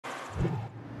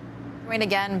Joined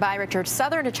again by Richard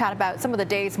Southern to chat about some of the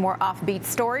day's more offbeat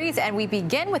stories, and we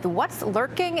begin with what's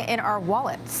lurking in our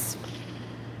wallets.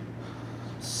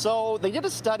 So they did a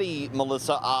study,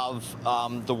 Melissa, of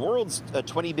the world's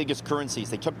 20 biggest currencies.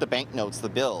 They took the banknotes, the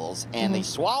bills, and they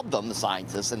swabbed them, the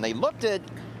scientists, and they looked at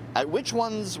which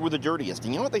ones were the dirtiest.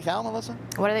 And you know what they found, Melissa?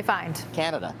 What did they find?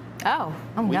 Canada. Oh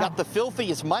We no. got the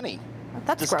filthiest money.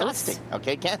 That's disgusting. gross.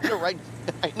 Okay, Canada ranked.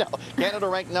 I know. Canada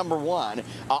ranked #1.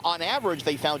 On average,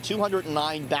 they found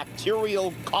 209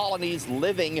 bacterial colonies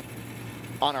living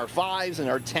on our 5s and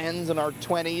our 10s and our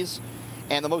 20s.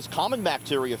 And the most common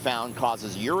bacteria found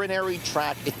causes urinary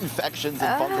tract infections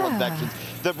and fungal infections.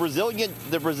 The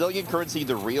Brazilian currency,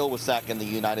 the real, was second. The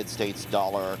United States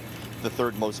dollar, the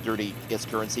third most dirtiest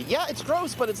currency. Yeah, it's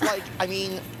gross, but it's like, I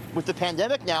mean, with the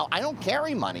pandemic now, I don't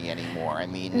carry money anymore. I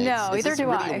mean, no, is either this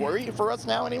do really I. a worry for us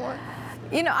now anymore?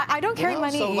 You know, I don't carry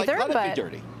money so, either, let but it be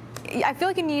dirty. I feel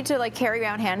like you need to carry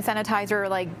around hand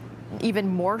sanitizer, even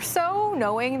more so,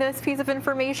 knowing this piece of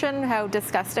information, how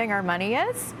disgusting our money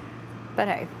is. But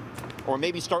hey. Or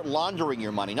maybe start laundering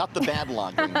your money, not the bad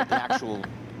laundering, but the actual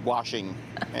washing.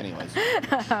 Anyways.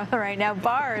 All right, now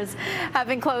bars have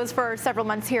been closed for several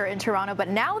months here in Toronto, but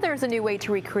now there's a new way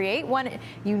to recreate one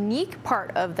unique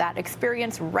part of that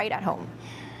experience right at home.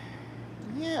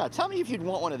 Yeah, tell me if you'd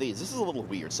want one of these. This is a little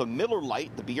weird. So Miller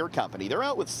Lite, the beer company, they're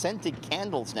out with scented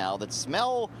candles now that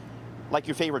smell like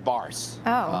your favorite bars.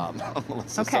 Oh, okay. okay.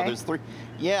 So there's 3.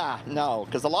 Yeah, no,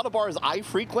 because a lot of bars I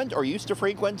frequent or used to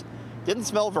frequent didn't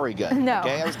smell very good. No.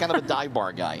 Okay, I was kind of a dive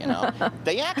bar guy, you know.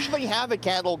 They actually have a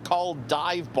candle called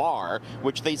Dive Bar,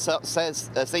 which they say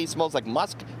smells like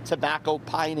musk, tobacco,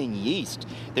 pine, and yeast.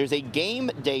 There's a game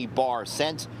day bar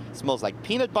scent, smells like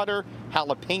peanut butter,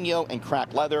 jalapeno, and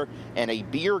cracked leather, and a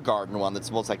beer garden one that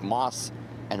smells like moss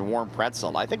and warm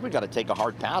pretzel. I think we've got to take a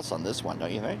hard pass on this one,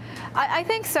 don't you think? I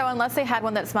think so, unless they had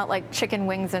one that smelled like chicken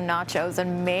wings and nachos,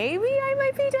 and maybe I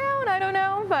might be down. I don't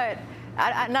know, but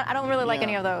I don't really like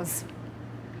any of those.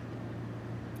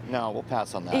 No, we'll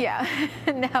pass on that. Yeah.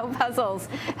 Now puzzles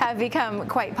have become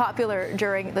quite popular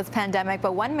during this pandemic,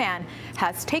 but one man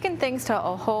has taken things to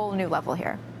a whole new level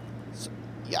here. So,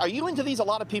 are you into these? A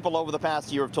lot of people over the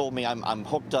past year have told me I'm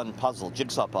hooked on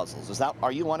jigsaw puzzles.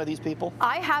 Are you one of these people?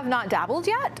 I have not dabbled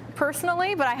yet,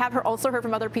 personally, but I have also heard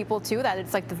from other people, too, that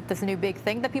it's like this new big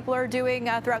thing that people are doing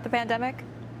throughout the pandemic.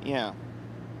 Yeah.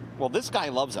 Well, this guy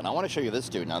loves it. I want to show you this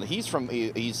dude. Now, he's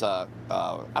out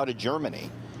of Germany,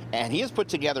 and he has put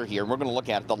together here, and we're going to look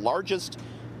at it, the largest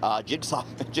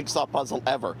jigsaw puzzle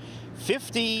ever.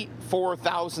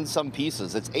 54,000 some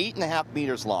pieces. It's 8.5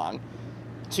 meters long,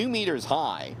 2 meters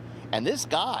high. And this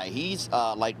guy, he's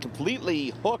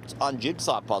completely hooked on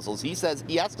jigsaw puzzles. He says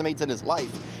he estimates in his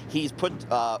life he's put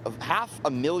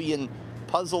 500,000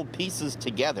 puzzle pieces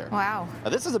together. Wow. Now,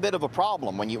 this is a bit of a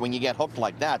problem when you get hooked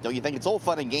like that, don't you think? It's all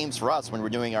fun and games for us when we're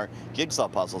doing our jigsaw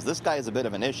puzzles. This guy is a bit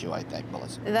of an issue, I think,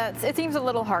 Melissa. It seems a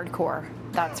little hardcore,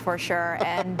 that's for sure.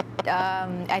 And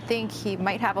I think he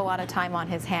might have a lot of time on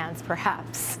his hands,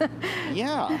 perhaps.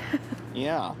 Yeah.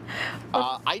 Yeah.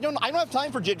 I don't have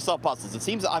time for jigsaw puzzles. It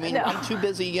seems, I'm too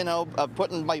busy,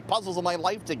 putting my puzzles of my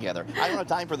life together. I don't have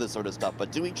time for this sort of stuff,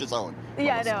 but to each his own.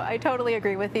 Yeah, no, I totally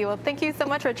agree with you. Well, thank you so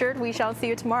much, Richard. We shall see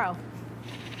you tomorrow.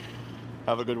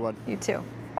 Have a good one. You too.